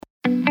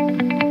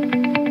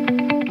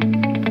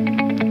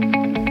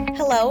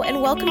Hello,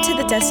 and welcome to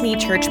the Destiny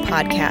Church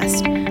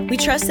podcast. We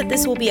trust that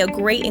this will be a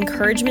great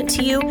encouragement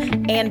to you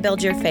and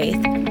build your faith.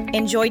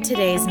 Enjoy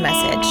today's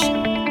message.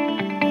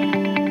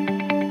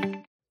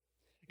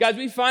 Guys,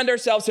 we find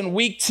ourselves in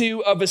week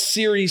 2 of a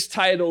series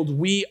titled,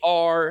 We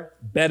Are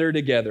Better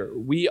Together.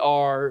 We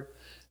Are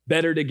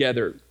Better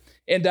Together.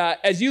 And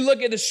as you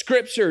look at the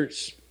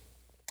scriptures,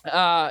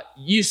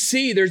 you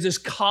see there's this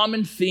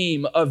common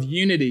theme of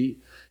unity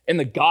in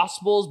the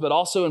Gospels, but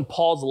also in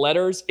Paul's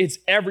letters. It's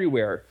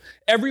everywhere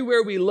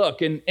we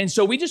look. And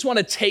so we just want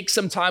to take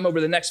some time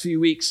over the next few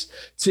weeks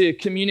to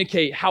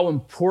communicate how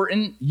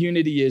important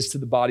unity is to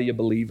the body of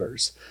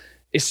believers,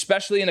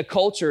 especially in a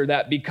culture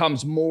that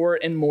becomes more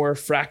and more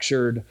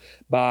fractured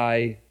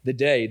by the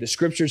day. The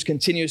scriptures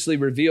continuously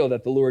reveal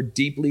that the Lord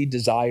deeply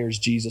desires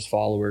Jesus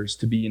followers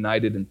to be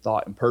united in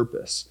thought and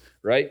purpose,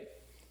 right?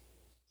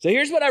 So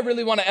here's what I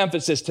really want to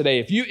emphasize today.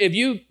 If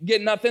you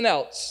get nothing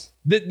else,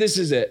 this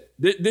is it.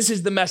 This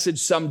is the message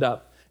summed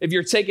up. If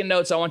you're taking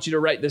notes, I want you to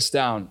write this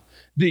down.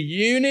 The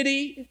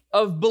unity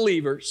of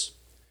believers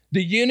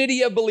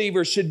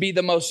should be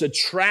the most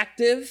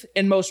attractive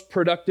and most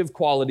productive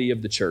quality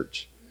of the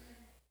church.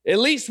 At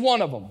least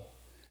one of them.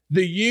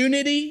 The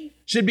unity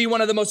should be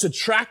one of the most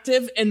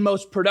attractive and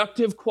most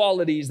productive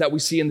qualities that we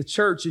see in the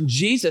church. And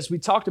Jesus, we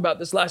talked about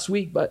this last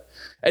week, but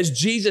as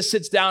Jesus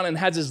sits down and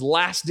has his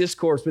last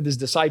discourse with his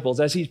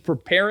disciples, as he's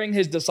preparing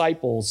his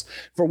disciples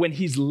for when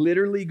he's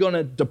literally going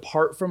to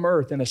depart from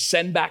earth and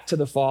ascend back to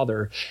the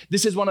Father,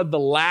 this is one of the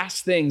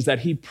last things that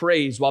he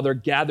prays while they're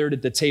gathered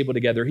at the table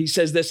together. He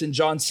says this in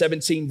John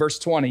 17, verse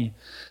 20.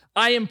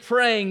 I am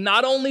praying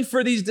not only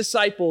for these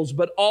disciples,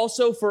 but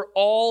also for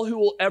all who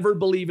will ever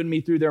believe in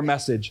me through their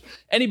message.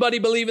 Anybody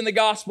believe in the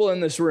gospel in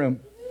this room?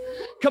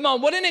 Come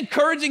on, what an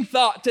encouraging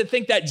thought to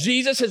think that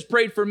Jesus has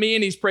prayed for me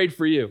and he's prayed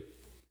for you,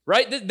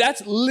 right?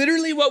 That's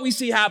literally what we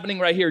see happening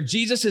right here.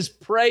 Jesus is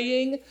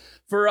praying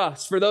for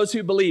us, for those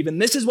who believe.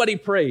 And this is what he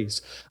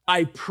prays.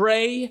 I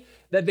pray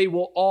that they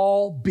will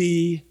all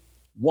be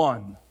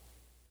one.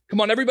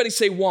 Come on, everybody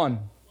say one.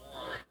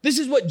 This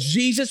is what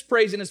Jesus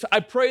prays in his. I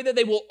pray that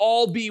they will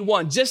all be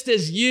one. Just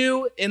as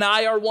you and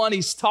I are one,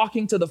 he's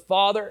talking to the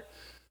Father.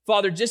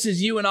 Father, just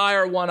as you and I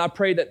are one, I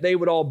pray that they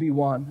would all be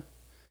one.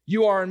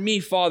 You are in me,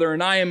 Father,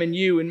 and I am in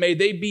you, and may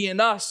they be in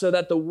us so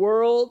that the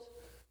world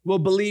will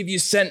believe you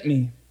sent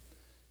me.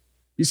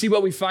 You see,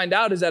 what we find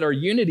out is that our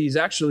unity is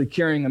actually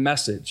carrying a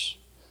message.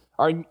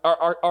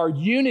 Our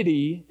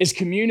unity is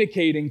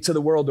communicating to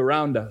the world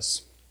around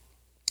us.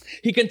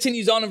 He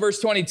continues on in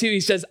verse 22. He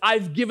says,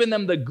 I've given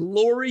them the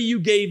glory you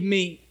gave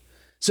me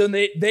so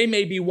they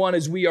may be one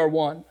as we are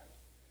one.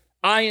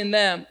 I in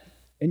them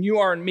and you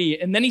are in me.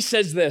 And then he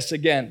says this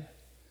again,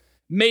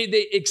 may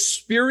they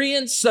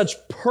experience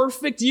such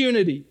perfect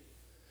unity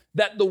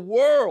that the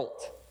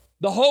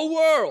whole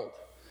world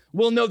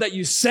will know that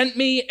you sent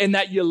me and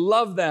that you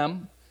love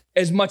them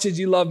as much as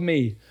you love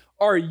me.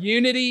 Our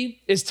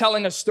unity is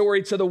telling a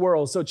story to the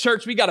world. So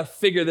church, we got to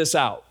figure this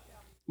out.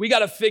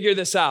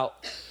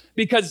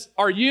 Because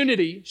our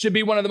unity should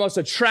be one of the most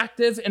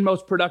attractive and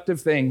most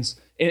productive things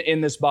in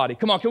this body.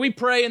 Come on, can we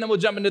pray and then we'll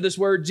jump into this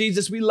word?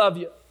 Jesus, we love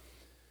you.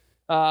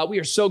 We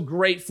are so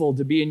grateful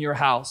to be in your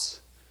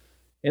house.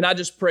 And I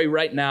just pray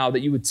right now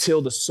that you would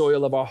till the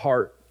soil of our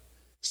heart,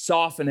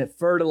 soften it,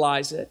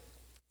 fertilize it,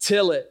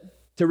 till it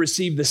to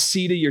receive the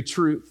seed of your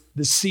truth,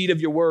 the seed of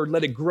your word.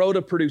 Let it grow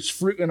to produce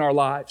fruit in our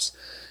lives.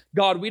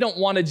 God, we don't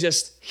want to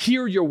just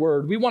hear your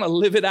word. We want to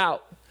live it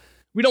out.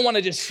 We don't want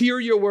to just hear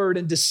your word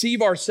and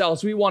deceive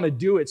ourselves. We want to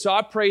do it. So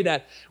I pray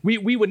that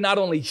we would not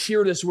only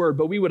hear this word,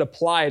 but we would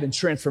apply it and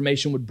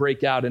transformation would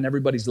break out in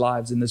everybody's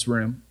lives in this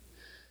room.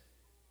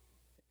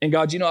 And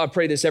God, you know, I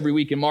pray this every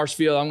week in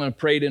Marshfield. I'm going to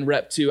pray it in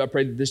Rep 2. I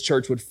pray that this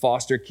church would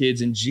foster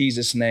kids in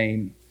Jesus'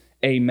 name.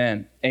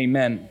 Amen.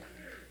 Amen.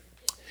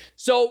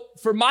 So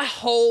for my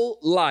whole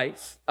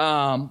life,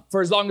 for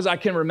as long as I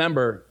can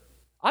remember,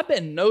 I've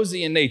been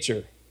nosy in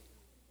nature.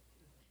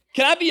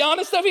 Can I be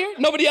honest up here?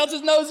 Nobody else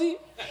is nosy?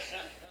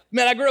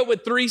 Man, I grew up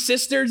with 3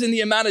 sisters, and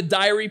the amount of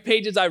diary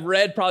pages I've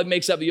read probably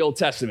makes up the Old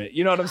Testament.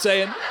 You know what I'm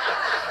saying?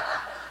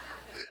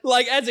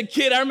 Like, as a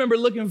kid, I remember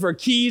looking for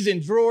keys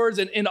and drawers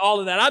and all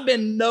of that. I've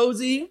been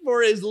nosy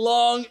for as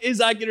long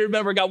as I can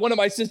remember. Got one of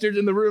my sisters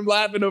in the room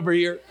laughing over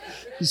here.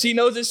 She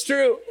knows it's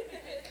true.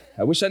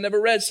 I wish I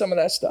never read some of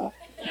that stuff.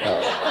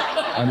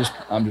 I'm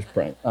just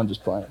playing.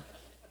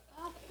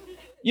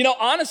 You know,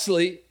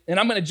 honestly, and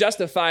I'm going to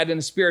justify it in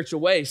a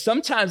spiritual way,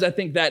 sometimes I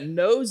think that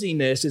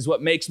nosiness is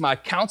what makes my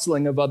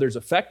counseling of others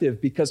effective,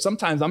 because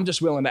sometimes I'm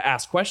just willing to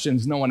ask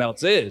questions no one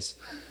else is,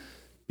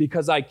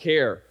 because I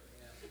care,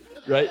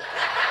 right?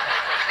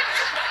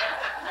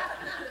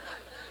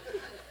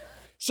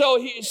 So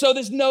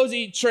this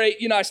nosy trait,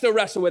 you know, I still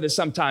wrestle with it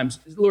sometimes.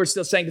 The Lord's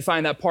still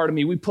sanctifying that part of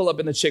me. We pull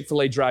up in the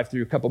Chick-fil-A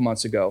drive-thru a couple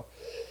months ago.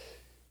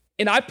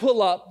 And I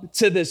pull up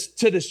to this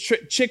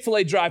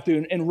Chick-fil-A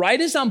drive-thru, and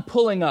right as I'm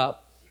pulling up,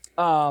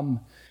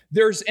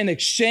 there's an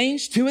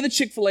exchange. 2 of the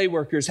Chick-fil-A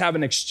workers have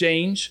an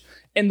exchange,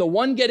 and the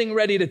one getting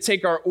ready to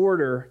take our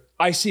order,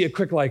 I see a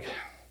quick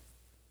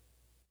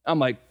I'm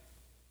like,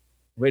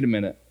 wait a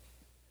minute.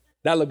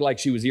 That looked like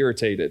she was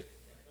irritated.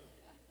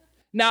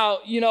 Now,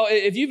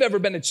 if you've ever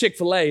been to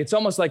Chick-fil-A, it's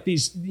almost like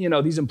these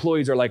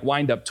employees are like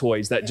wind-up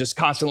toys that just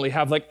constantly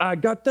have like, I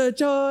got the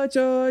joy,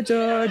 joy,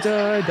 joy,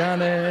 joy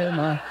down in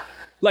my...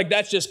 Like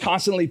that's just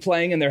constantly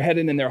playing in their head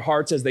and in their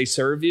hearts as they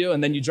serve you.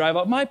 And then you drive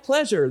up, my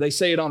pleasure. They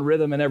say it on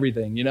rhythm and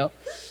everything,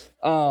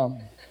 So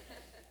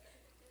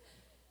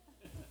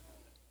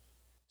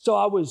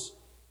I was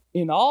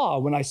in awe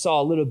when I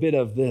saw a little bit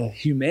of the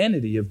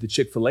humanity of the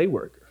Chick-fil-A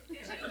worker.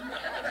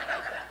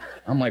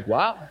 I'm like,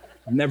 wow,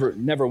 I've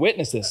never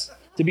witnessed this.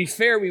 To be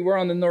fair, we were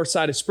on the north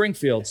side of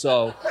Springfield,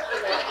 so.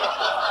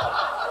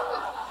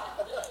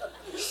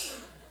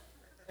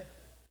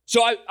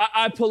 So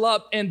I pull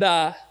up and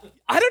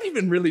I don't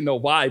even really know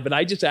why, but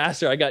I just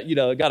asked her, I got a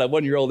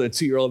 1-year-old and a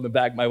 2-year-old in the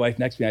back, my wife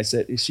next to me. I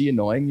said, is she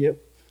annoying you?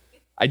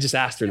 I just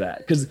asked her that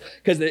because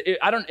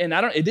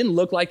it didn't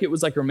look like it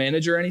was like her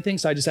manager or anything.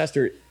 So I just asked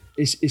her,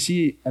 is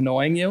she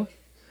annoying you?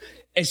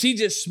 And she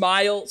just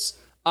smiles.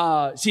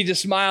 She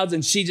just smiles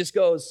and she just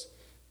goes,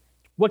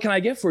 what can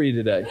I get for you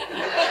today?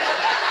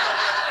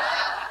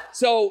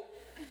 So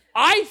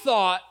I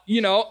thought,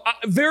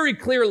 very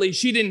clearly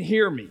she didn't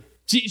hear me.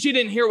 She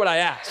didn't hear what I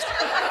asked.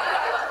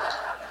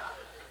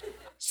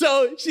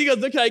 So she goes,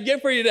 what can I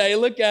get for you today? I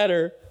look at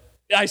her.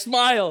 I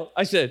smile.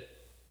 I said,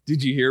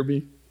 did you hear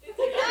me?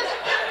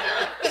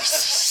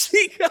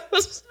 She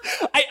goes,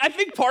 I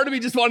think part of me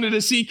just wanted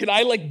to see, can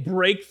I like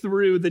break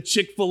through the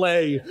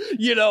Chick-fil-A,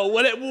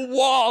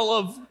 wall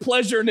of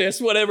pleasureness,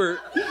 whatever.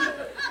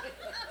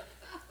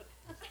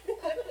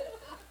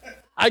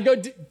 I go,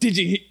 did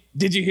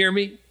you hear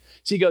me?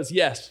 She goes,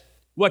 yes.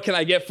 What can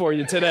I get for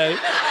you today?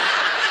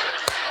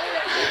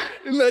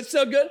 Isn't that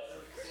so good?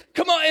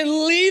 Come on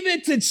and leave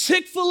it to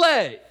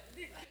Chick-fil-A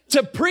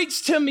to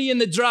preach to me in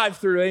the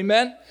drive-thru,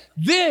 amen?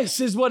 This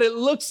is what it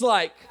looks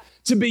like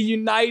to be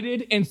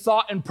united in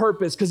thought and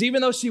purpose. Because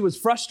even though she was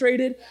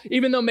frustrated,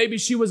 even though maybe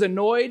she was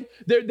annoyed,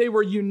 they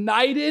were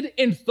united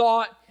in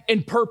thought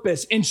and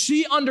purpose. And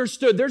she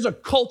understood there's a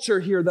culture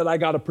here that I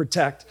got to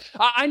protect.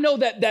 I know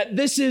that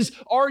this is,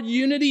 our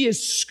unity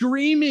is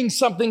screaming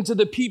something to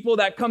the people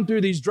that come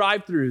through these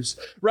drive-thrus,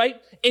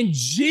 right? And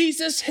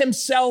Jesus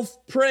himself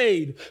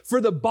prayed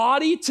for the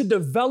body to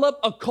develop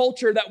a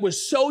culture that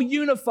was so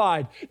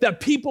unified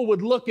that people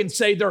would look and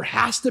say, there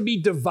has to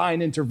be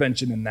divine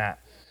intervention in that.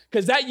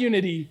 Because that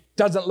unity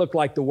doesn't look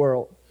like the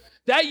world.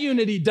 That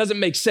unity doesn't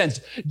make sense.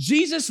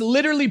 Jesus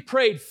literally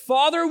prayed,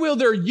 Father, will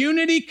their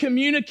unity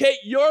communicate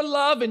your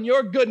love and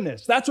your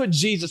goodness? That's what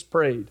Jesus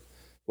prayed.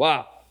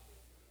 Wow.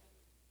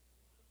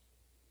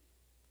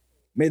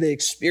 May they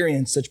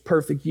experience such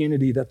perfect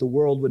unity that the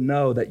world would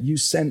know that you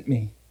sent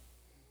me.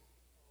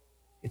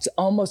 It's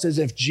almost as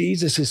if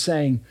Jesus is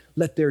saying,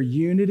 let their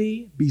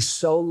unity be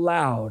so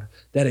loud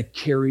that it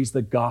carries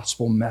the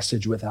gospel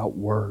message without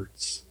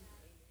words.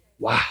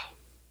 Wow.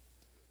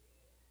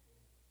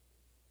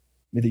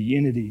 May the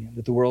unity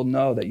that the world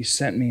know that you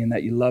sent me and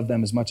that you love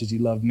them as much as you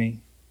love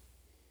me.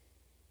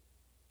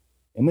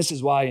 And this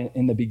is why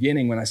in the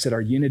beginning when I said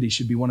our unity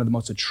should be one of the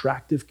most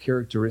attractive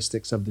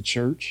characteristics of the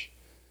church,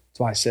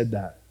 that's why I said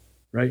that,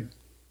 right?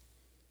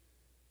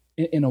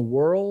 In a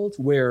world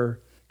where,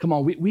 come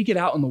on, we get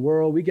out in the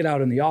world, we get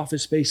out in the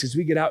office spaces,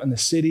 we get out in the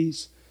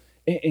cities,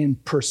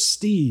 and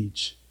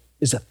prestige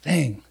is a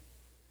thing.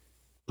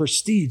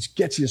 Prestige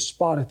gets you a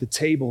spot at the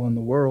table in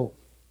the world.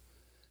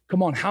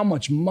 Come on, how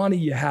much money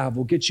you have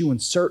will get you in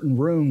certain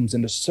rooms,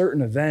 into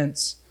certain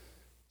events,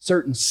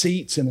 certain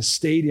seats in a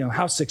stadium.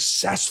 How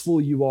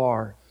successful you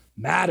are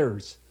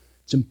matters.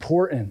 It's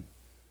important.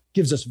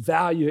 Gives us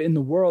value in the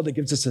world. It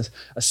gives us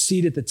a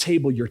seat at the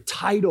table. Your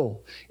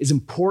title is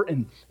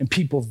important and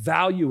people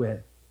value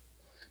it.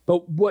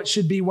 But what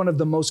should be one of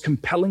the most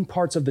compelling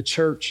parts of the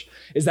church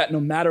is that no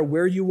matter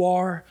where you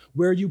are,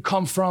 where you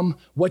come from,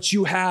 what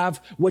you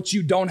have, what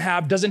you don't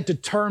have, doesn't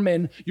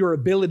determine your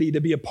ability to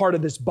be a part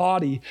of this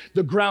body.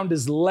 The ground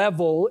is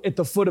level at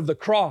the foot of the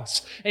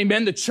cross.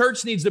 Amen. The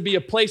church needs to be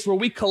a place where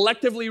we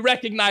collectively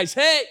recognize,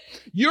 hey,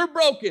 you're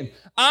broken.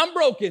 I'm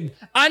broken.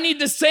 I need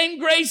the same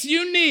grace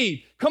you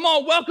need. Come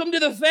on, welcome to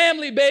the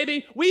family,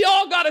 baby. We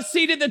all got a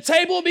seat at the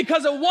table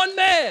because of one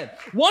man,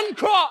 one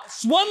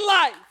cross, one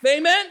life.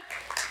 Amen.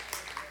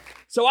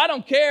 So I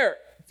don't care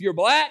if you're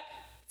black,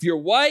 if you're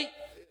white,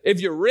 if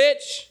you're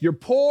rich, you're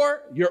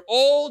poor, you're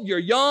old, you're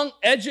young,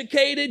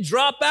 educated,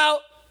 dropout.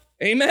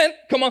 Amen.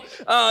 Come on.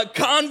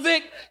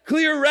 Convict,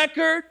 clear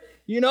record.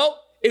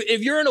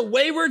 If you're in a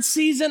wayward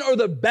season or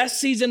the best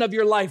season of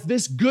your life,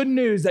 this good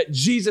news that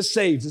Jesus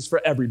saves is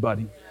for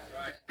everybody.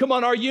 Come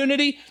on, our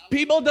unity.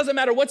 People, it doesn't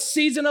matter what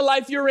season of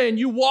life you're in.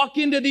 You walk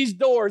into these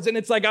doors and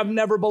it's like, I've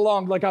never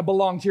belonged like I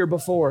belonged here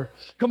before.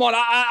 Come on,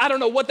 I don't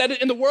know what that is.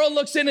 And the world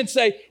looks in and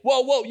say,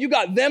 whoa, you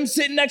got them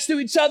sitting next to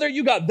each other.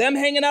 You got them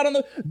hanging out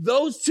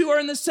those two are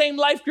in the same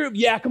life group.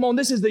 Yeah, come on,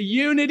 this is the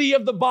unity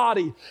of the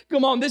body.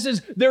 Come on,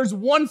 there's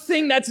one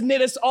thing that's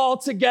knit us all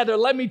together.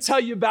 Let me tell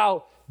you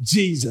about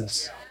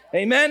Jesus.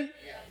 Amen?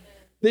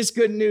 This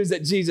good news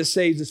that Jesus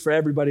saves is for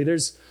everybody.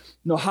 There's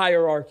no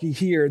hierarchy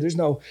here. There's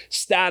no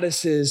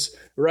statuses,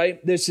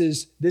 right? This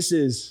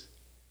is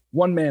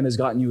One man has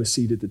gotten you a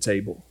seat at the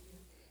table,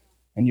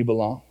 and you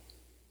belong.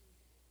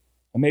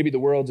 And maybe the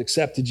world's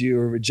accepted you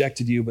or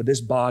rejected you, but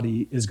this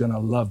body is going to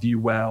love you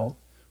well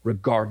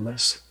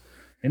regardless.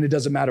 And it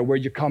doesn't matter where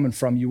you're coming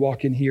from. You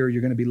walk in here,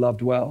 you're going to be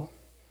loved well.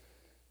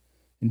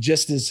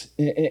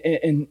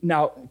 And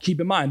now keep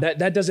in mind,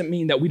 that doesn't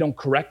mean that we don't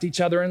correct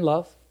each other in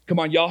love. Come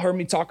on, y'all heard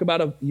me talk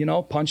about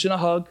a punch and a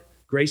hug,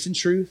 grace and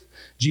truth.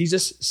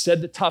 Jesus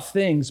said the tough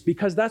things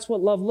because that's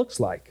what love looks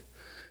like.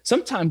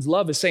 Sometimes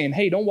love is saying,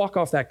 hey, don't walk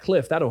off that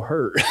cliff, that'll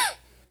hurt,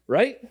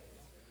 right?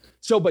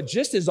 So, but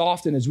just as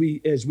often as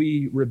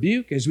we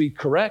rebuke, as we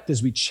correct,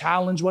 as we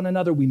challenge one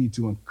another, we need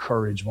to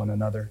encourage one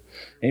another.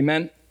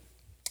 Amen?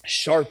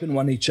 Sharpen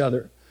one each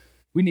other.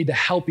 We need to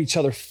help each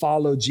other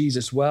follow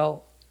Jesus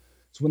well.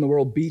 So when the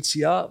world beats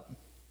you up,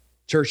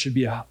 church should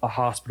be a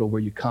hospital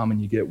where you come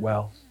and you get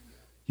well.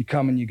 You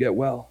come and you get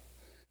well.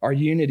 Our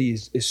unity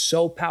is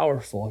so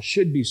powerful, it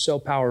should be so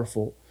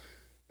powerful,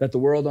 that the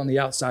world on the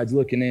outside's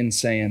looking in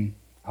saying,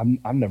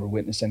 I've never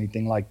witnessed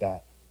anything like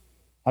that.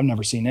 I've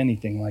never seen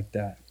anything like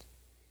that.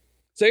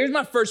 So here's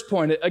my first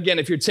point. Again,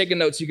 if you're taking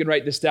notes, you can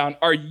write this down.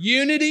 Our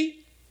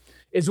unity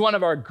is one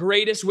of our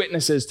greatest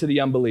witnesses to the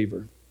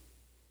unbeliever.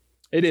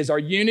 It is. Our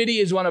unity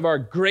is one of our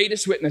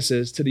greatest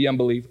witnesses to the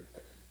unbeliever.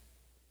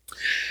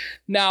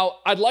 Now,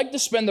 I'd like to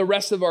spend the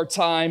rest of our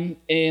time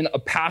in a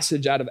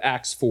passage out of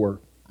Acts 4.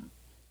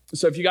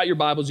 So if you got your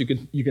Bibles,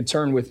 you can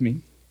turn with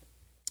me.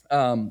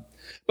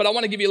 But I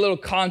want to give you a little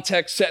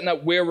context, setting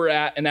up where we're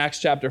at in Acts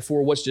chapter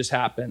 4, what's just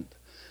happened.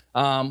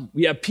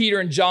 We have Peter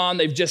and John.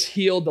 They've just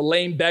healed the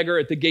lame beggar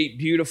at the gate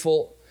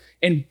beautiful.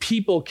 And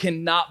people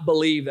cannot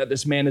believe that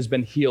this man has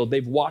been healed.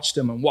 They've watched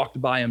him and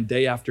walked by him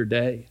day after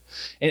day.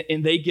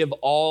 And they give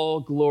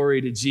all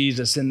glory to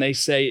Jesus. And they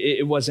say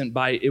it wasn't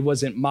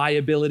my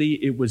ability,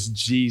 it was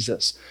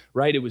Jesus,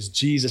 right? It was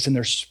Jesus. And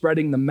they're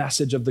spreading the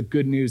message of the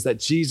good news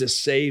that Jesus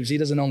saves. He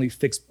doesn't only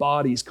fix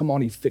bodies. Come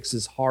on, he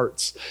fixes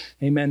hearts.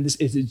 Amen.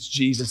 It's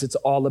Jesus. It's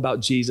all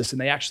about Jesus.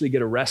 And they actually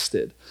get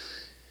arrested.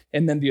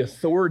 And then the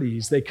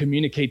authorities, they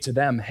communicate to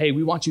them, hey,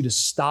 we want you to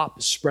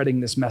stop spreading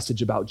this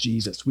message about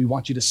Jesus. We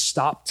want you to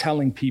stop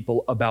telling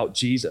people about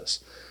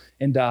Jesus.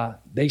 And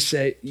they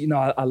say,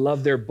 I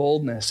love their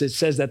boldness. It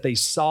says that they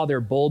saw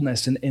their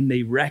boldness and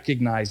they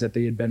recognized that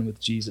they had been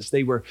with Jesus.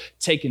 They were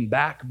taken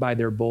back by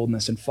their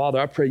boldness. And Father,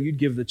 I pray you'd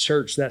give the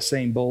church that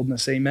same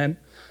boldness, amen?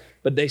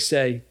 But they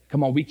say,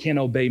 come on, we can't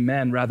obey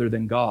men rather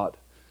than God.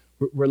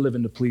 We're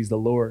living to please the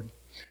Lord.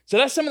 So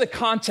that's some of the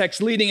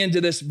context leading into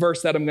this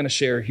verse that I'm going to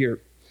share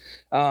here.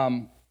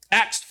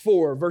 Acts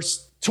 4,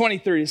 verse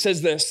 23, it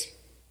says this.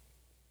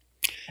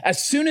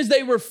 As soon as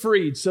they were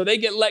freed, so they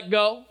get let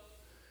go,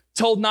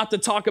 told not to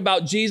talk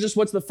about Jesus,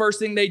 what's the first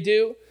thing they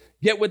do?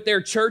 Get with their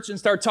church and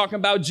start talking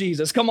about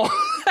Jesus. Come on.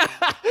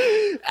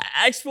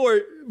 Acts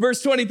 4,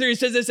 verse 23, it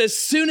says this. As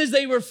soon as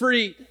they were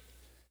freed,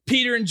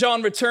 Peter and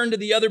John returned to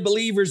the other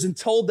believers and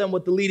told them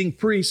what the leading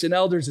priests and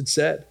elders had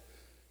said.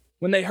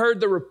 When they heard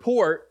the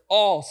report,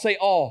 all, say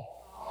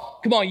all.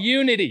 Come on,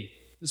 unity.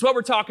 That's what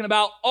we're talking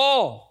about,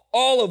 all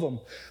of them.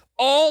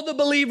 All the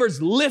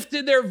believers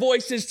lifted their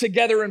voices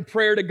together in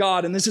prayer to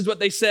God. And this is what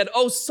they said,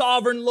 "O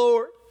sovereign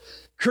Lord,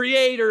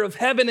 creator of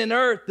heaven and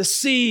earth, the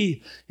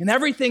sea, and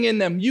everything in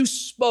them, you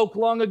spoke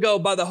long ago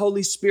by the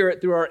Holy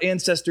Spirit through our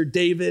ancestor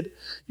David,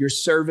 your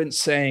servant,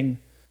 saying,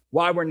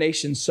 why were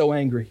nations so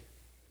angry?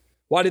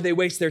 Why did they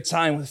waste their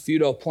time with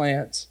futile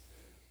plans?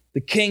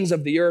 The kings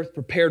of the earth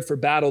prepared for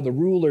battle. The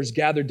rulers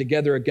gathered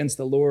together against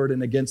the Lord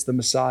and against the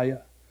Messiah."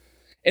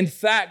 In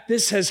fact,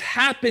 this has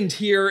happened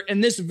here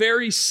in this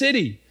very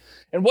city.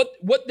 And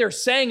what they're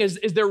saying is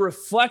they're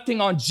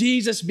reflecting on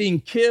Jesus being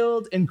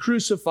killed and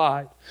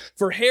crucified.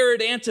 For Herod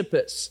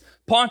Antipas,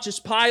 Pontius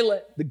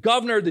Pilate, the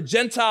governor of the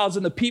Gentiles,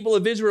 and the people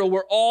of Israel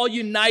were all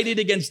united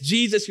against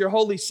Jesus, your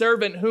holy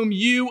servant, whom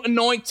you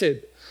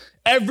anointed.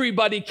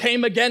 Everybody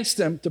came against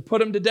him to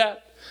put him to death.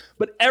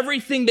 But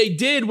everything they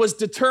did was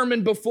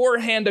determined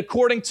beforehand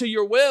according to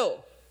your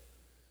will.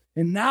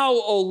 And now,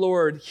 O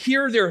Lord,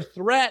 hear their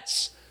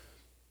threats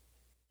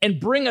and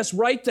bring us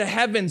right to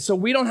heaven so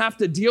we don't have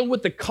to deal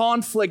with the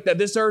conflict that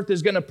this earth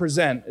is going to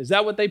present. Is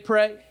that what they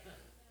pray?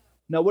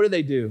 No, what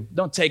do?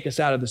 Don't take us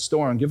out of the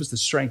storm. Give us the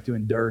strength to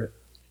endure it.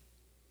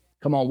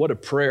 Come on, what a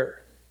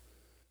prayer.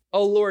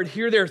 Oh Lord,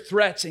 hear their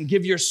threats and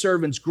give your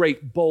servants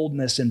great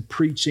boldness in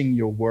preaching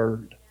your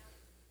word.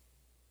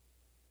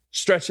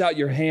 Stretch out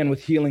your hand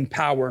with healing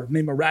power.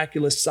 May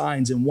miraculous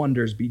signs and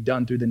wonders be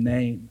done through the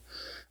name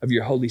of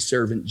your holy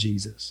servant,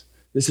 Jesus.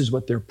 This is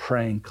what they're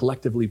praying,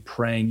 collectively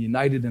praying,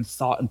 united in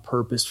thought and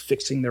purpose,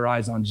 fixing their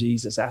eyes on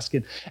Jesus,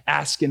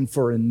 asking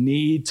for a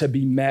need to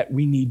be met.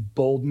 We need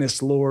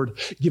boldness, Lord.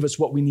 Give us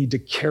what we need to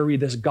carry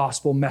this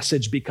gospel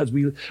message because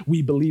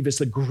we believe it's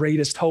the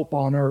greatest hope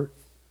on earth.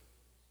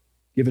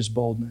 Give us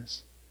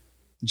boldness.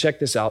 And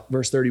check this out,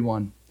 verse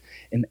 31.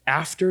 And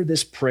after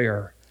this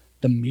prayer,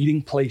 the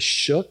meeting place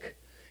shook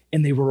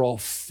and they were all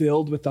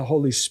filled with the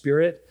Holy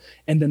Spirit,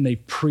 and then they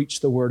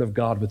preached the word of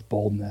God with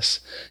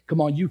boldness.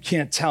 Come on, you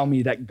can't tell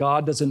me that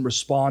God doesn't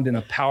respond in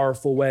a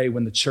powerful way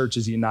when the church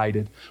is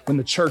united, when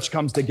the church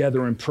comes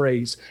together and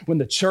prays, when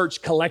the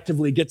church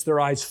collectively gets their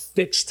eyes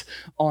fixed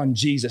on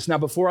Jesus. Now,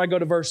 before I go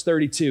to verse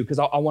 32, because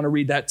I want to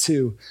read that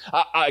too,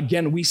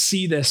 again, we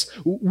see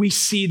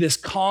this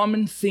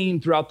common theme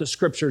throughout the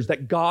scriptures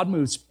that God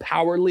moves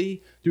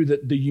powerfully through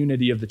the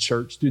unity of the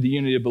church, through the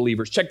unity of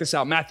believers. Check this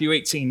out, Matthew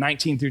 18,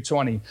 19 through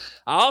 20.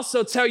 I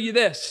also tell you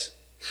this,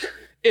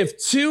 if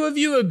two of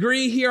you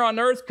agree here on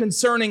earth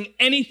concerning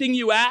anything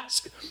you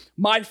ask,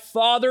 my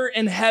Father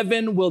in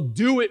heaven will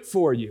do it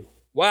for you.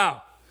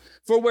 Wow.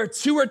 For where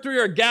two or three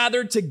are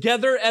gathered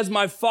together as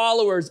my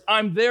followers,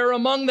 I'm there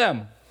among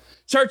them.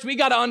 Church, we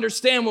got to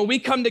understand when we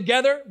come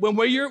together, when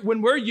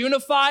we're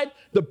unified,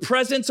 the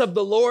presence of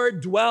the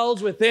Lord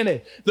dwells within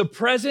it. The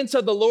presence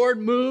of the Lord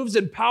moves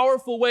in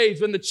powerful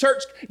ways. When the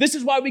church, this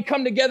is why we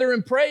come together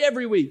and pray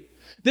every week.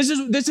 This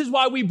is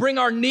why we bring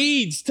our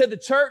needs to the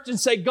church and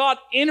say, God,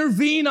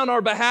 intervene on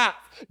our behalf.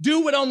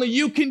 Do what only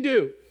you can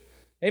do.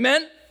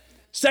 Amen?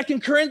 2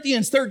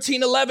 Corinthians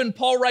 13:11,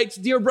 Paul writes,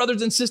 dear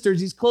brothers and sisters,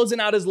 he's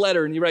closing out his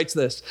letter and he writes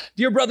this,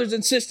 dear brothers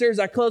and sisters,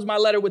 I close my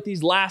letter with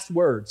these last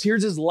words.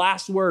 Here's his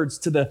last words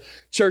to the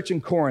church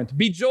in Corinth.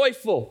 Be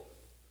joyful,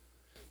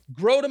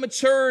 grow to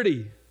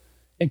maturity,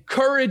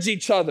 encourage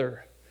each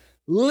other,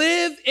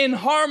 live in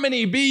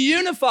harmony, be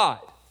unified,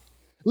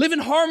 live in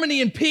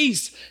harmony and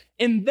peace.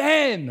 And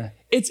then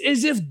it's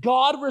as if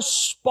God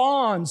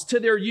responds to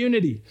their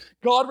unity.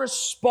 God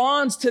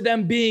responds to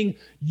them being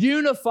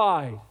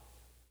unified,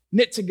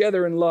 knit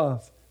together in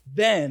love.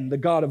 Then the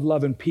God of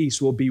love and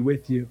peace will be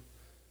with you.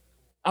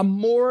 I'm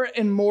more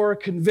and more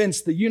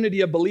convinced the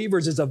unity of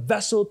believers is a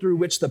vessel through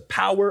which the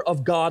power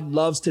of God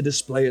loves to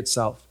display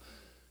itself.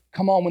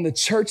 Come on, when the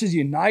church is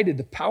united,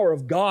 the power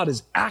of God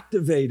is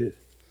activated.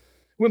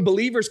 When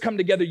believers come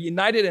together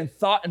united in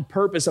thought and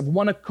purpose of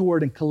one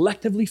accord and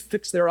collectively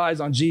fix their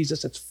eyes on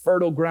Jesus, it's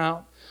fertile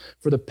ground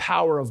for the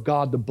power of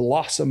God to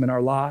blossom in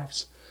our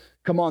lives.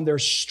 Come on,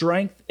 there's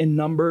strength in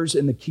numbers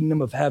in the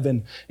kingdom of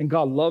heaven, and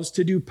God loves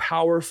to do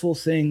powerful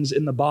things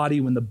in the body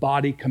when the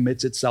body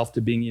commits itself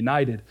to being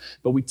united.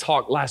 But we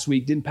talked last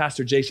week. Didn't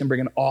Pastor Jason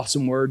bring an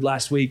awesome word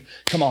last week?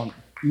 Come on,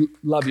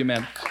 love you,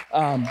 man.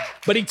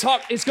 But he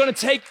talked, it's going to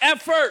take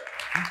effort.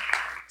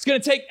 It's going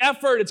to take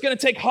effort. It's going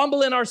to take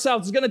humbling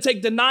ourselves. It's going to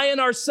take denying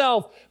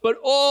ourselves. But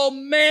oh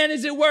man,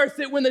 is it worth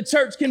it when the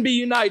church can be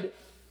united?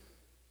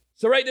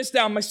 So write this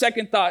down. My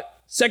second thought,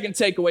 second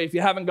takeaway, if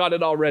you haven't got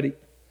it already.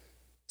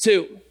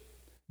 2,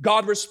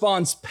 God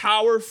responds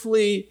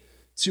powerfully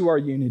to our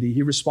unity.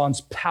 He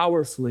responds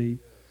powerfully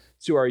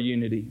to our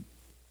unity.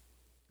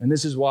 And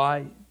this is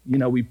why,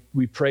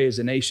 we pray as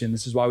a nation.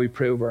 This is why we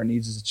pray over our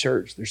needs as a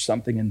church. There's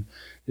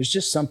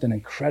just something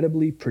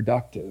incredibly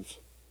productive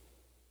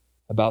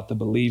about the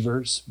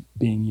believers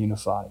being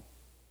unified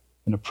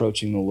and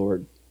approaching the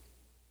Lord.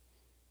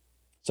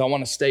 So I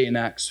want to stay in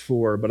Acts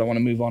 4, but I want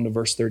to move on to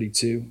verse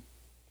 32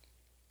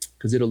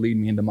 because it'll lead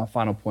me into my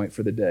final point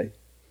for the day.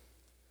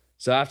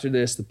 So after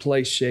this, the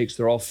place shakes.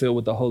 They're all filled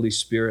with the Holy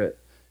Spirit,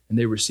 and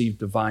they receive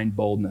divine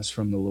boldness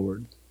from the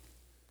Lord.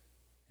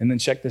 And then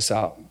check this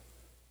out.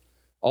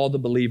 All the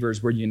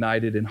believers were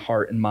united in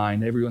heart and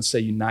mind. Everyone say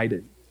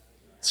united.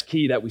 It's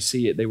key that we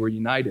see it. They were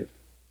united.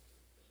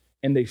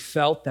 And they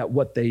felt that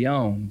what they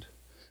owned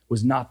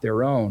was not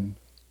their own,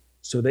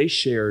 so they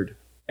shared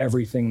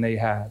everything they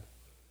had.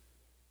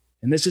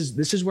 And this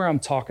is where I'm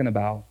talking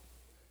about.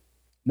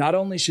 Not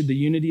only should the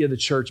unity of the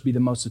church be the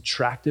most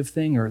attractive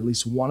thing, or at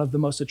least one of the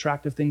most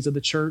attractive things of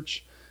the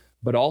church,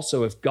 but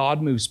also if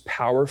God moves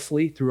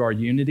powerfully through our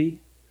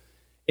unity,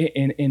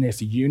 and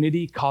if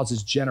unity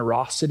causes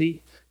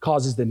generosity,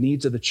 causes the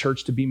needs of the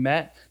church to be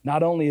met,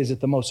 not only is it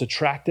the most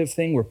attractive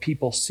thing where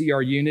people see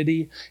our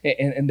unity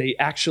and they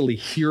actually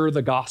hear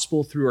the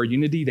gospel through our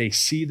unity, they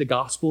see the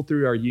gospel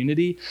through our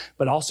unity,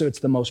 but also it's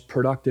the most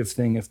productive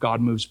thing if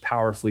God moves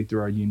powerfully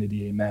through our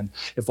unity, amen.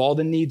 If all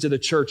the needs of the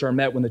church are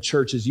met when the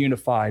church is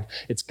unified,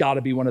 it's got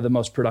to be one of the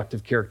most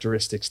productive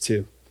characteristics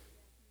too.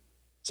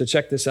 So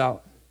check this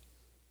out.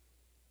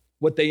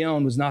 What they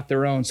owned was not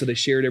their own, so they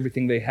shared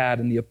everything they had,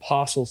 and the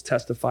apostles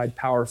testified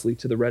powerfully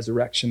to the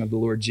resurrection of the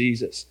Lord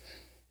Jesus.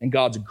 And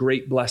God's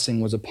great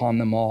blessing was upon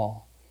them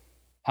all.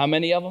 How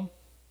many of them?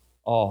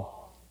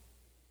 All.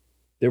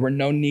 There were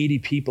no needy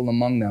people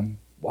among them.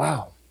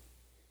 Wow.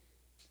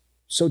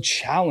 So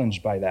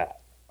challenged by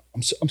that.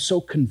 I'm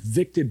so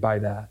convicted by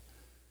that.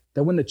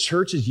 That when the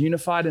church is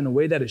unified in a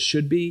way that it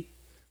should be,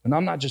 when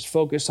I'm not just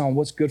focused on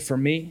what's good for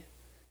me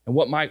and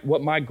what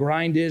my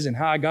grind is and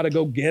how I got to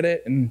go get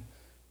it, and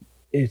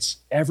it's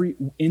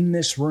in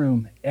this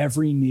room,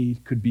 every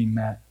need could be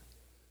met.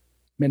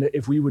 Man,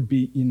 if we would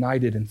be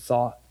united in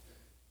thought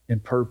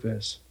and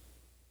purpose.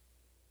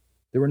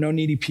 There were no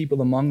needy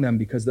people among them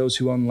because those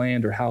who own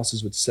land or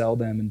houses would sell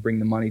them and bring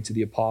the money to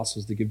the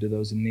apostles to give to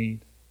those in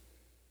need.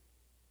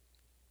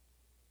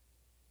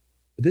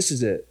 But this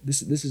is it.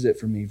 This is it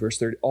for me. Verse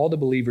 30, all the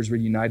believers were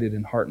united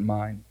in heart and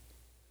mind,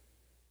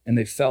 and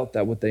they felt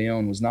that what they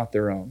owned was not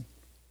their own.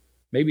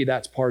 Maybe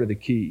that's part of the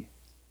key,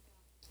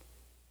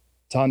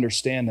 to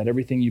understand that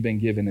everything you've been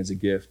given is a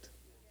gift.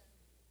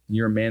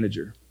 You're a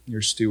manager, you're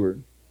a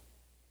steward.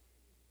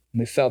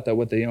 And they felt that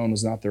what they owned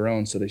was not their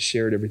own, so they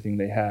shared everything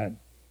they had.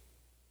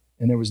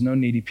 And there was no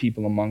needy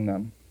people among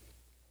them.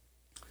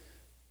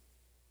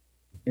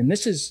 And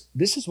this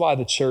is why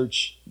the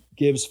church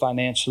gives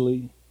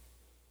financially.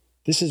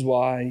 This is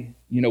why,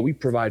 we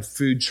provide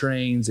food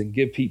trains and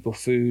give people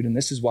food. And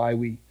this is why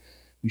we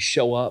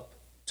show up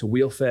to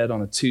Wheel Fed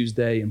on a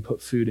Tuesday and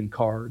put food in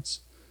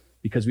cards,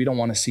 because we don't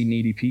want to see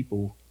needy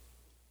people.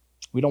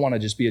 We don't want to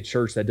just be a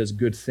church that does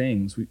good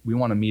things. We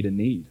want to meet a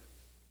need,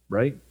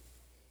 right?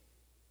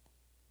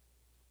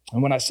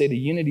 And when I say the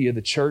unity of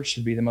the church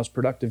should be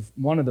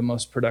one of the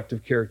most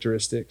productive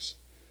characteristics,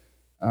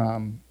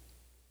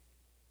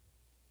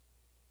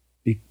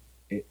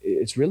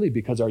 it's really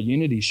because our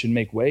unity should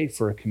make way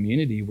for a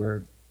community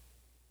where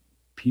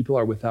people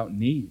are without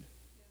need.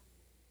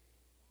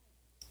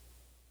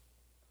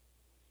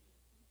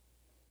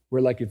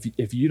 Where like,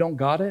 if you don't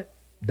got it,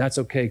 that's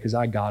okay because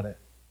I got it,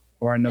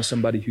 or I know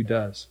somebody who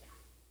does.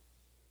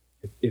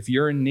 If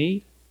you're in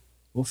need,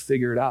 we'll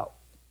figure it out.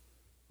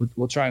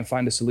 We'll try and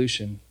find a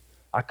solution.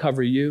 I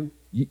cover you,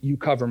 you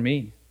cover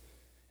me.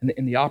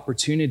 And the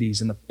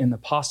opportunities and the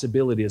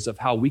possibilities of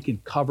how we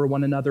can cover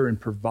one another and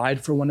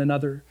provide for one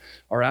another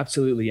are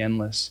absolutely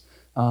endless.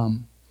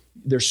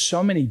 There's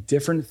so many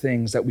different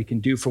things that we can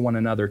do for one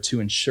another to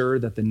ensure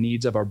that the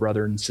needs of our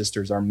brothers and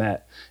sisters are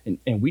met.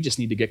 And we just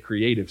need to get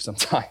creative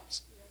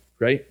sometimes,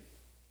 right?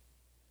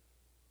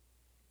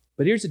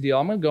 But here's the deal.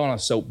 I'm going to go on a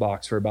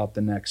soapbox for about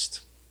the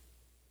next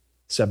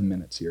 7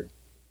 minutes here,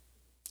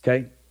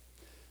 okay?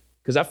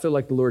 Because I feel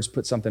like the Lord's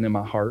put something in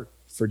my heart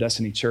for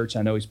Destiny Church.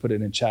 I know he's put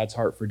it in Chad's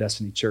heart for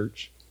Destiny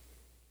Church.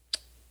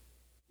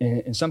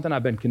 And something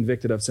I've been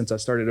convicted of since I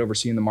started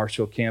overseeing the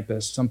Marshfield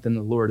campus, something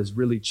the Lord has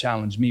really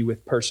challenged me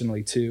with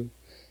personally too,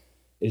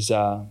 is,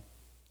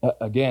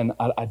 again,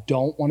 I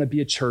don't want to be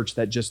a church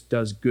that just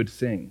does good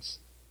things.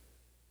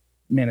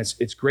 Man,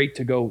 it's great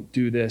to go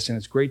do this and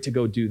it's great to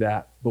go do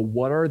that, but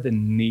what are the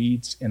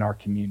needs in our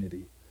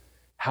community?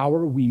 How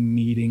are we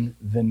meeting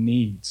the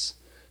needs?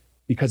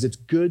 Because it's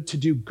good to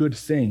do good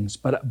things,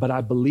 but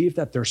I believe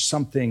that there's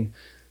something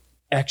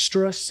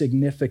extra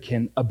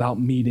significant about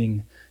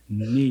meeting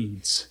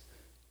needs.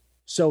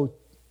 So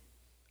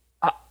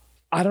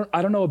I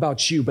don't know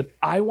about you, but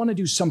I want to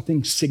do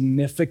something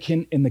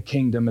significant in the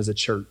kingdom as a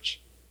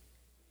church.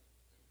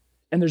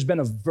 And there's been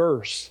a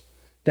verse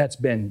that's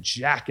been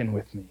jacking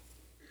with me.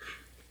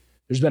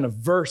 There's been a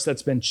verse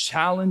that's been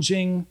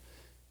challenging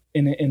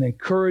and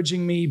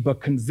encouraging me,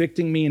 but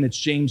convicting me, and it's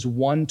James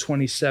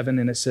 1:27,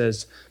 and it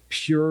says,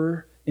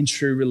 "Pure and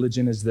true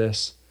religion is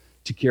this,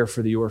 to care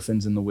for the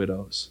orphans and the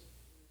widows."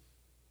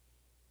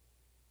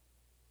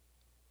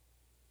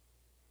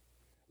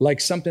 Like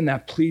something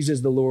that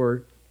pleases the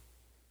Lord,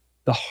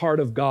 the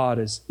heart of God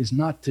is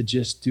not to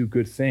just do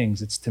good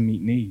things, it's to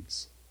meet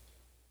needs.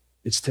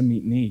 It's to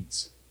meet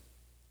needs.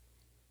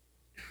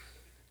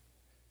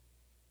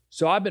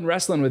 So I've been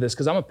wrestling with this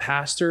because I'm a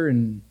pastor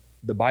in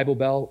the Bible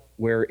Belt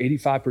where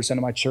 85%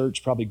 of my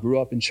church probably grew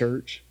up in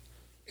church.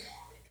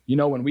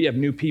 When we have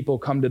new people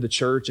come to the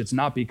church, it's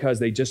not because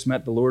they just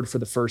met the Lord for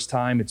the first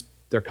time.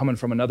 They're coming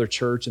from another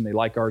church and they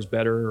like ours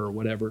better or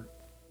whatever.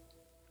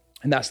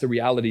 And that's the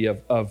reality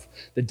of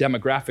the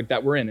demographic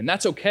that we're in. And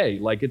that's okay.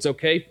 Like, it's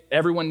okay.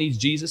 Everyone needs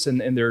Jesus,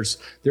 and there's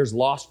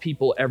lost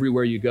people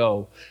everywhere you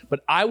go. But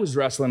I was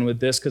wrestling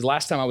with this because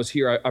last time I was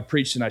here, I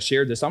preached and I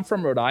shared this. I'm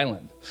from Rhode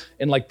Island.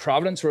 And like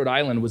Providence, Rhode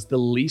Island was the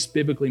least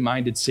biblically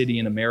minded city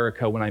in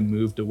America when I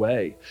moved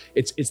away.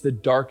 It's the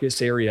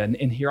darkest area.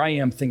 And here I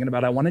am thinking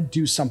about, I want to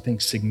do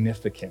something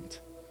significant.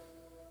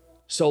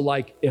 So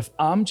like, if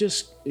I'm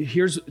just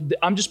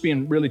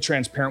being really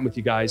transparent with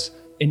you guys.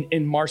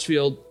 In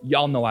Marshfield,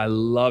 y'all know I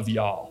love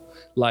y'all.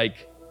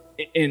 Like,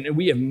 and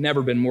we have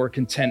never been more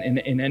content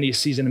in any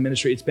season of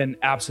ministry. It's been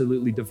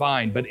absolutely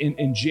divine. But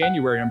in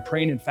January, I'm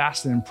praying and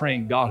fasting and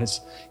praying, God,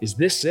 is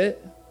this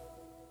it?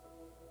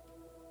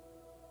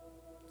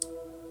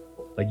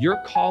 Like,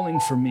 you're calling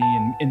for me,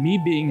 and me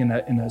being in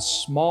a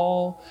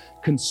small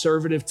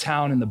conservative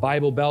town in the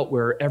Bible Belt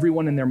where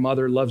everyone and their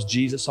mother loves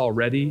Jesus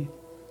already.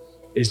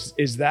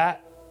 Is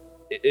that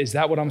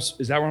where I'm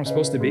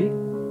supposed to be?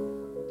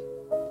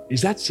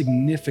 Is that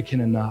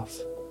significant enough?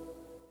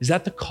 Is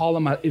that the call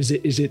of my, is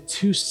it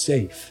too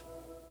safe?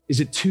 Is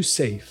it too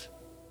safe?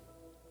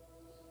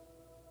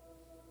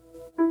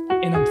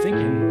 And I'm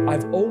thinking,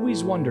 I've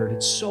always wondered,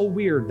 it's so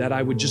weird that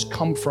I would just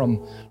come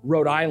from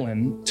Rhode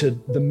Island to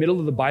the middle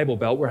of the Bible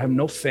Belt where I have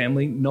no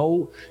family,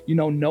 no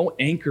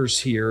anchors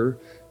here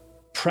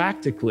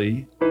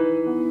practically.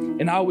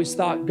 And I always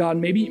thought, God,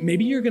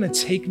 maybe you're going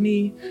to take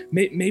me,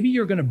 maybe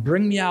you're going to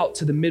bring me out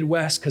to the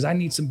Midwest because I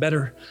need some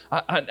better,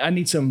 I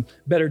need some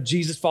better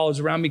Jesus followers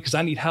around me because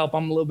I need help.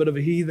 I'm a little bit of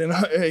a heathen.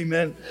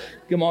 Amen.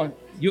 Come on.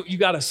 You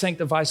got to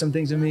sanctify some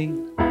things in me.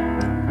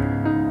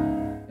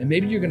 And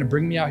maybe you're going to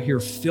bring me out here,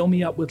 fill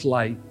me up with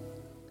light,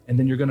 and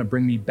then you're going to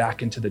bring me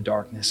back into the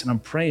darkness. And I'm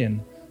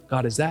praying,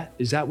 God, is that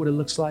what it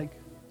looks like?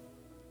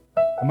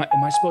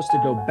 Am I supposed to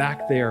go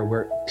back there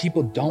where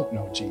people don't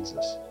know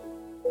Jesus?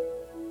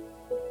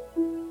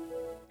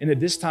 And at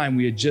this time,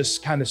 we had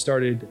just kind of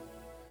started,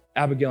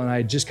 Abigail and I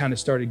had just kind of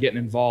started getting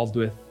involved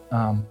with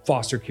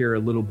foster care a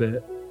little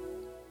bit.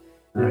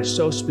 And I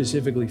so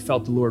specifically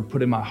felt the Lord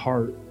put in my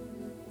heart,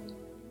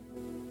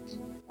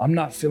 I'm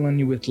not filling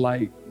you with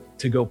light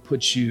to go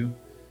put you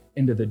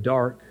into the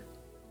dark.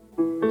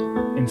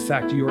 In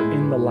fact, you're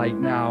in the light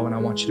now, and I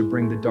want you to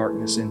bring the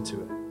darkness into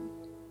it.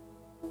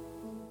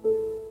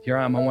 Here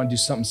I am, I want to do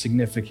something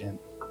significant.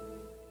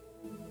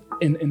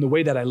 In the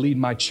way that I lead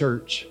my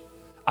church,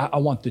 I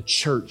want the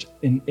church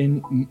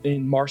in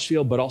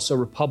Marshfield, but also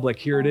Republic.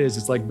 Here it is.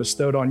 It's like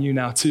bestowed on you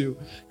now too,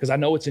 because I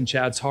know it's in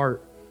Chad's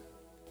heart.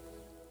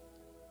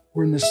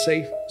 We're in this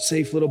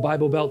safe little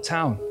Bible Belt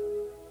town.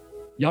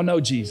 Y'all know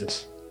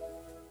Jesus.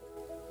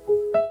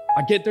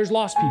 I get there's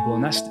lost people,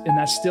 and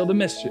that's still the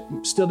mission,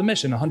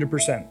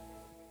 100%.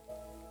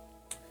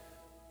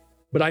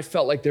 But I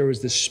felt like there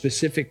was this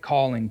specific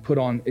calling put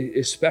on,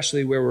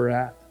 especially where we're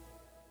at.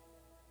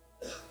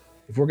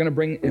 If we're gonna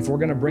bring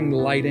the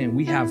light in,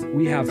 we have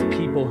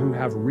people who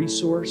have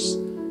resource,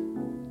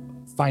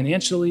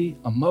 financially,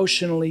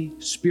 emotionally,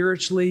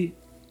 spiritually.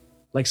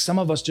 Like some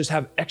of us just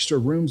have extra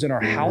rooms in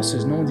our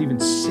houses no one's even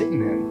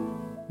sitting in,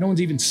 no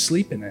one's even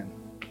sleeping in.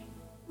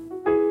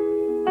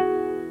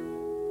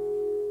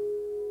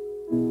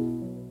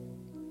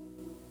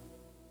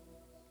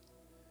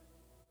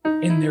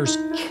 And there's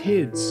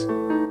kids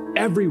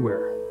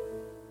everywhere,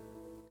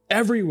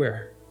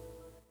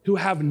 who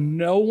have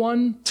no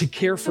one to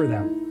care for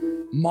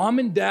them. Mom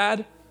and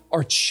dad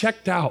are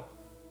checked out.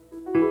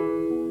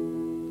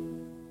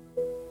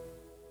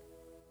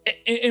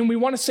 And we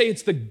want to say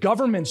it's the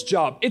government's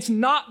job. It's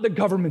not the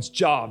government's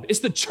job. It's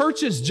the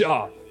church's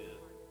job.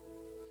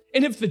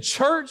 And if the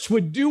church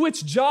would do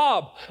its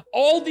job,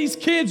 all these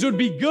kids would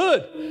be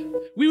good.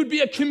 We would be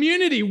a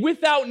community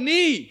without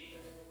need.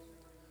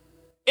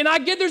 And I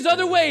get there's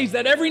other ways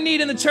that every need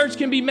in the church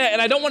can be met.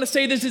 And I don't want to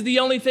say this is the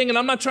only thing, and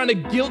I'm not trying to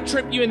guilt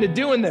trip you into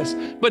doing this.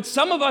 But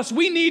some of us,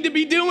 we need to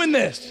be doing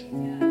this.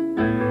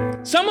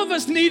 Some of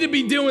us need to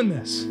be doing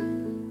this.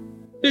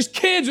 There's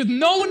kids with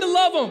no one to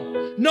love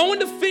them, no one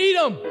to feed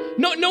them,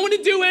 no one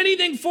to do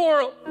anything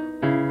for them.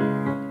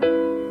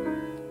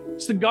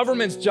 It's the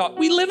government's job.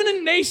 We live in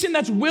a nation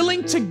that's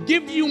willing to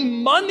give you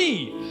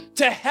money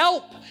to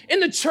help,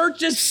 and the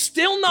church is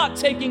still not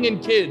taking in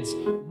kids.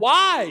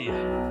 Why?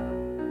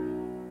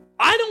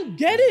 I don't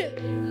get it.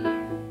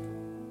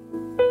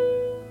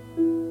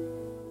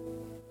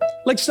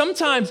 Like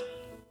sometimes,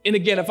 and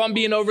again, if I'm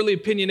being overly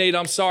opinionated,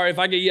 I'm sorry if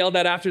I get yelled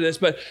at after this,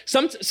 but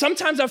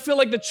sometimes I feel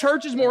like the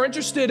church is more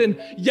interested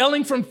in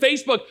yelling from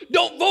Facebook,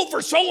 don't vote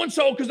for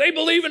so-and-so because they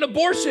believe in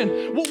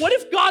abortion. Well, what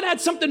if God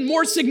had something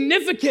more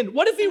significant?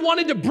 What if he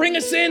wanted to bring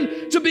us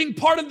in to being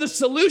part of the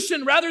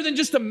solution rather than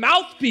just a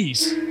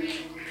mouthpiece?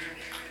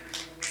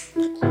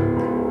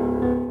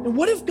 And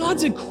what if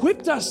God's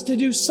equipped us to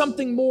do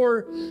something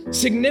more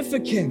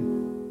significant?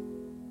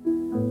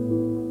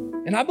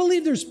 And I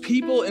believe there's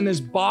people in this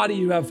body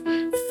who have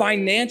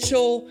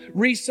financial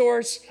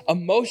resource,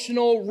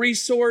 emotional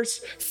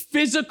resource,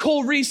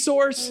 physical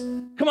resource.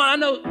 Come on, I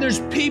know there's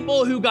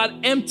people who got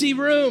empty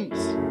rooms.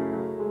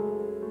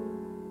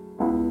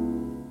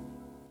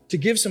 To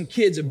give some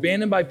kids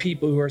abandoned by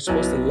people who are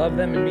supposed to love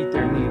them and meet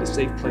their need, a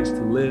safe place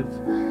to live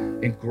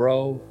and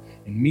grow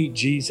and meet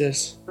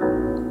Jesus.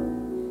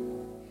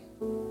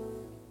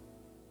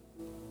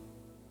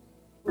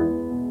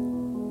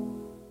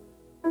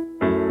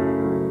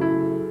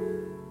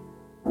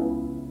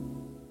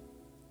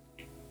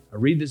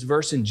 Read this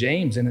verse in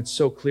James, and it's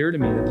so clear to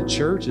me that the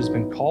church has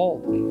been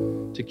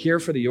called to care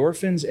for the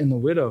orphans and the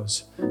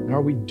widows. And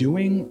are we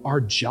doing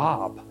our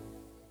job?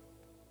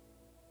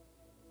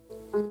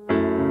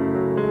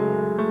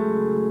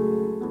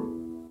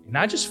 And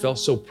I just felt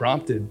so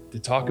prompted to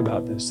talk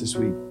about this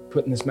week,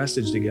 putting this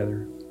message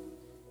together.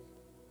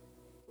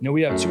 You know,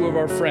 we have two of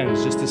our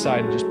friends just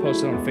decided, just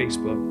posted on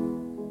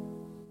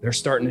Facebook. They're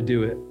starting to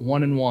do it,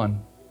 1 and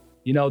 1.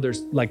 You know,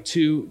 there's like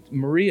 2,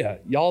 Maria,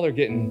 y'all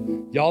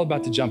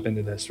about to jump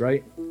into this,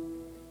 right?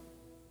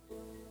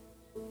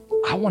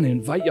 I want to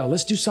invite y'all,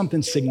 let's do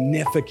something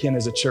significant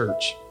as a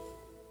church.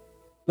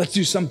 Let's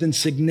do something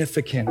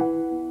significant.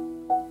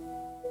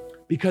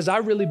 Because I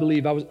really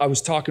believe, I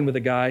was talking with a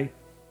guy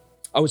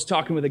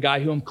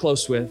who I'm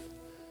close with,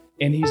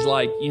 and he's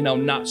like, you know,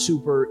 not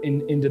super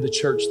into the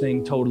church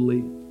thing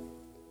totally.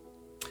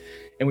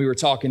 And we were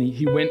talking,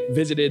 he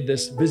visited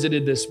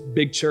this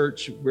big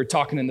church. We were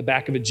talking in the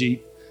back of a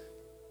Jeep.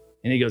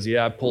 And he goes,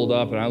 yeah, I pulled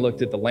up and I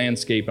looked at the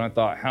landscape and I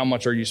thought, how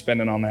much are you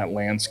spending on that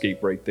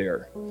landscape right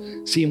there?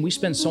 See, and we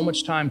spend so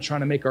much time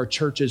trying to make our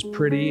churches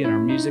pretty and our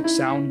music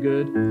sound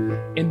good.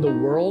 And the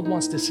world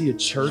wants to see a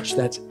church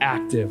that's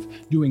active,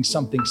 doing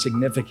something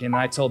significant. And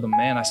I told him,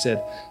 man, I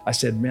said,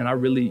 man, I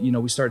really, you know,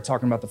 we started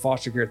talking about the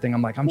foster care thing.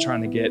 I'm like, I'm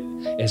trying to get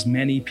as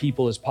many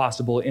people as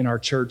possible in our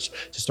church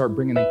to start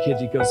bringing in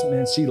kids. He goes,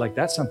 man, see, like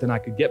that's something I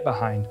could get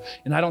behind.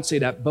 And I don't say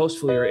that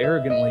boastfully or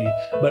arrogantly,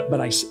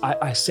 but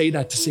I say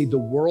that to say the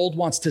world world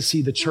wants to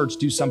see the church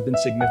do something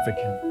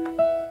significant,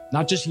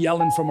 not just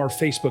yelling from our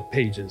Facebook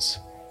pages.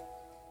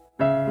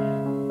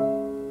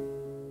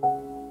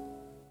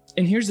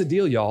 And here's the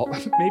deal, y'all.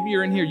 Maybe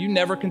you're in here, you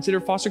never consider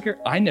foster care.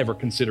 I never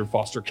considered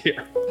foster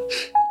care.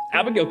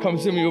 Abigail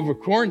comes to me over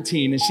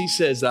quarantine and she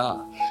says,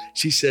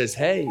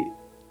 hey,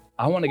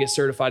 I want to get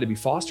certified to be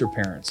foster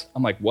parents.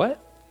 I'm like, what?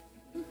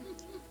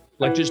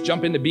 Like just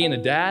jump into being a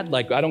dad?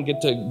 Like I don't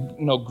get to,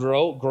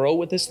 grow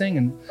with this thing?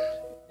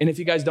 And if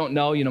you guys don't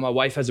know, my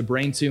wife has a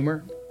brain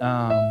tumor.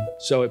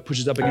 So it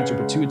pushes up against her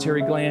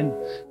pituitary gland.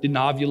 Didn't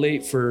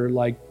ovulate for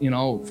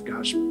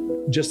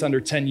just under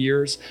 10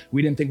 years.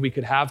 We didn't think we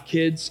could have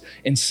kids.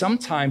 And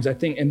sometimes I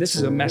think, and this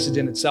is a message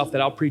in itself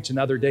that I'll preach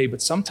another day,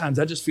 but sometimes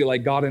I just feel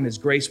like God in his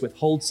grace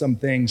withholds some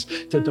things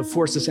to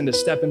force us to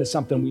step into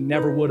something we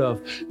never would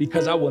have,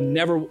 because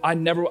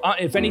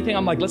if anything,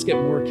 I'm like, let's get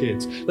more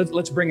kids.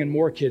 Let's bring in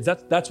more kids.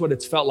 That's what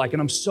it's felt like.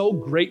 And I'm so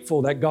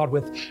grateful that God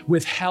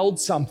withheld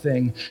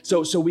something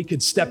so we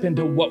could step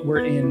into what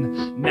we're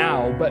in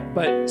now.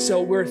 But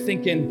so we're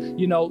thinking,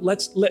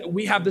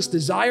 we have this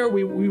desire,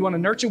 we want to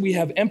nurture, we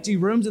have empty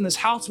rooms in this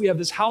house, we have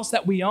this house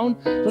that we own,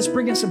 let's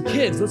bring in some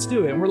kids, let's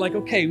do it. And we're like,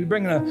 okay, we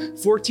bring in a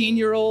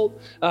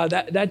 14-year-old,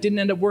 that didn't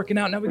end up working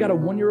out. Now we got a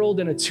 1-year-old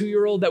and a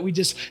 2-year-old that we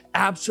just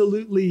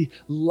absolutely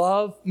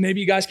love.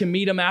 Maybe you guys can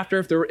meet them after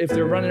if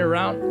they're running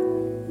around.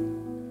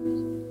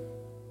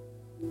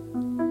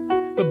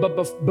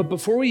 But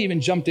before we even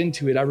jumped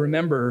into it, I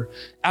remember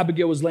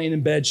Abigail was laying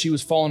in bed. She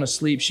was falling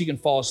asleep. She can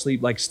fall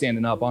asleep like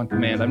standing up on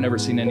command. I've never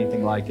seen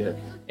anything like it.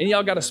 And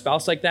y'all got a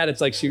spouse like that? It's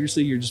like,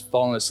 seriously, you're just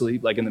falling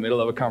asleep like in the middle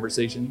of a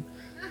conversation.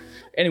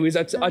 Anyways,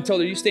 I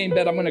told her, you stay in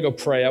bed. I'm going to go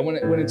pray. I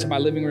went into my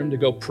living room to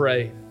go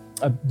pray.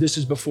 This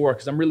is before,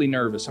 because I'm really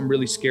nervous. I'm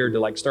really scared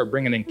to start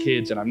bringing in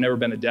kids. And I've never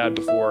been a dad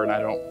before. And I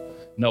don't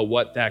know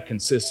what that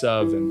consists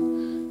of.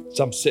 And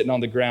so I'm sitting on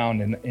the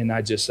ground and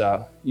I just,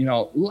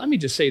 let me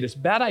just say this,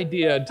 bad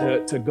idea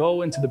to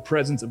go into the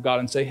presence of God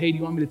and say, hey, do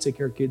you want me to take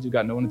care of kids? You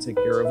got no one to take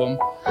care of them.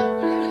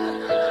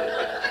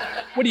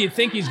 What do you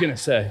think he's going to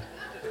say?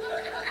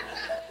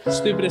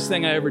 Stupidest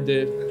thing I ever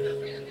did.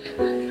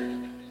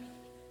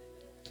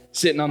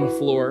 Sitting on the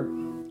floor,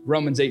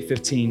 Romans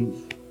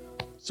 8:15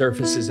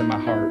 surfaces in my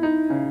heart.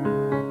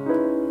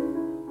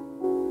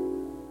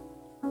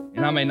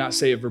 And I may not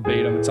say it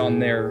verbatim, it's on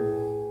there.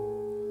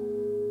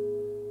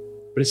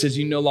 But it says,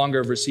 you no longer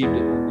have received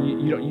it.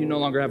 You no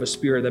longer have a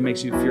spirit that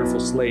makes you a fearful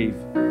slave,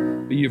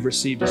 but you've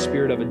received a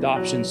spirit of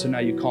adoption, so now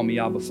you call me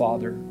Abba,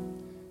 Father.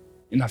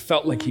 And I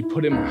felt like he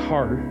put in my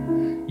heart,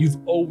 you've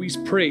always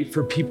prayed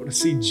for people to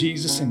see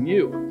Jesus in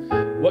you.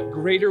 What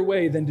greater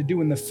way than to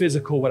do in the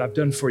physical what I've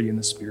done for you in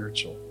the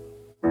spiritual?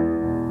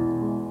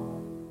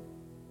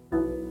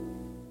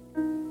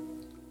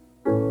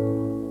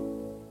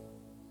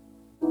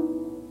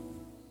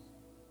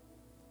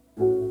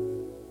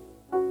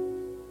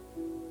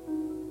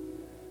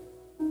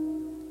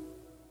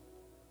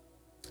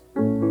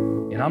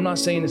 I'm not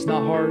saying it's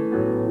not hard.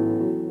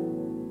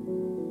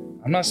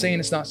 I'm not saying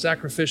it's not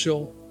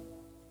sacrificial.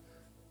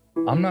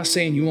 I'm not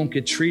saying you won't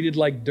get treated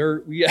like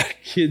dirt. We had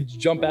kids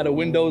jump out of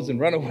windows and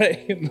run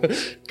away and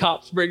the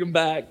cops bring them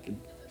back.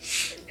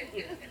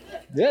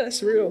 Yeah,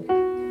 that's real.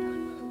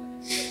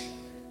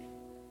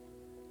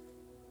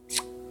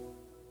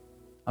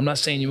 I'm not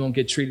saying you won't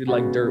get treated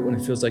like dirt when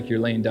it feels like you're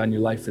laying down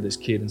your life for this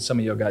kid. And some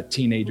of y'all got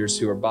teenagers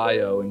who are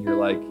bio and you're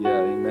like,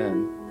 yeah,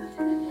 amen.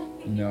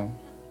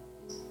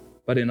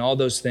 But in all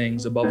those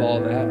things, above all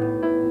that,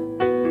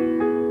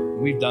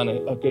 we've done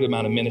a good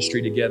amount of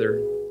ministry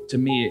together. To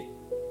me,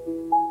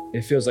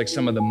 it feels like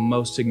some of the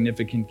most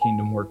significant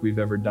kingdom work we've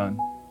ever done.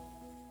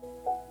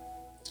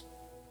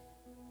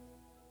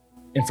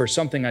 And for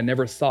something I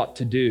never thought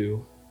to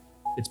do,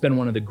 it's been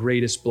one of the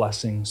greatest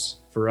blessings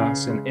for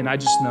us. And I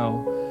just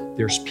know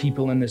there's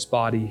people in this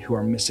body who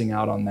are missing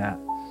out on that.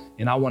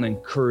 And I want to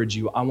encourage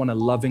you. I want to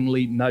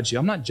lovingly nudge you.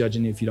 I'm not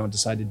judging you if you don't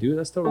decide to do it.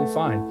 That's totally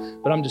fine.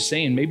 But I'm just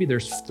saying, maybe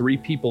there's 3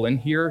 people in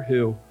here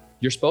who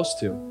you're supposed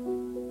to.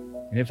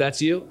 And if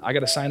that's you, I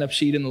got a sign-up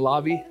sheet in the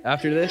lobby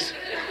after this.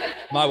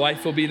 My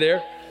wife will be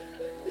there.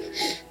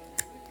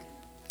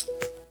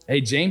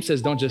 Hey, James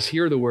says, don't just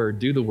hear the word,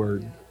 do the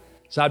word.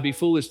 So I'd be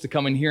foolish to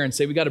come in here and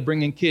say, we got to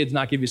bring in kids,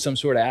 not give you some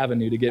sort of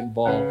avenue to get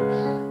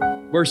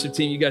involved. Worship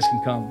team, you guys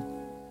can come.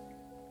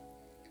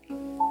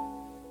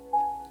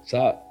 So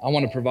I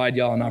want to provide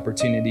y'all an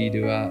opportunity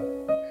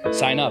to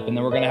sign up. And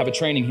then we're going to have a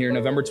training here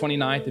November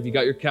 29th. If you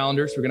got your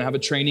calendars, we're going to have a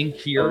training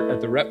here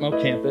at the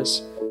Retmo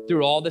campus.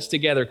 Threw all this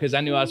together because I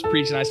knew I was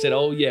preaching. I said,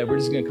 oh yeah, we're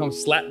just going to come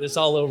slap this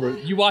all over.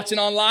 You watching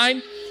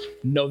online?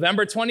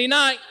 November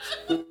 29th.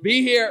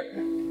 Be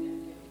here.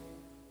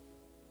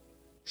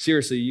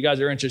 Seriously, you guys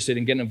are interested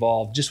in getting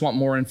involved. Just want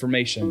more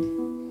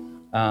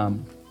information.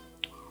 Man,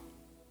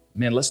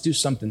 let's do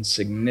something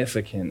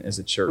significant as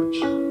a church.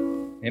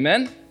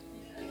 Amen?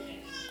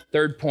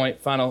 Third point,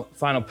 final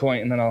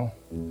point, and then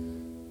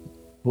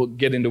we'll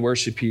get into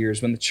worship here, is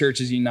when the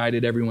church is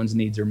united, everyone's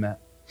needs are met.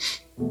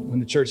 When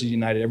the church is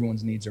united,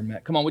 everyone's needs are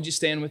met. Come on, would you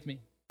stand with me?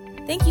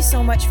 Thank you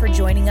so much for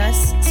joining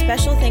us.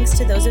 Special thanks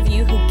to those of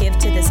you who give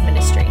to this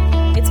ministry.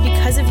 It's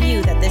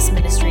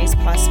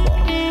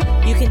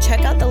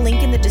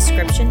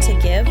description to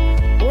give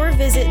or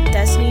visit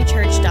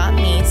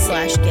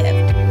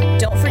destinychurch.me/give.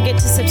 Don't forget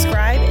to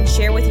subscribe and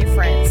share with your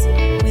friends.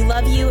 We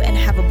love you and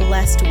have a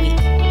blessed week.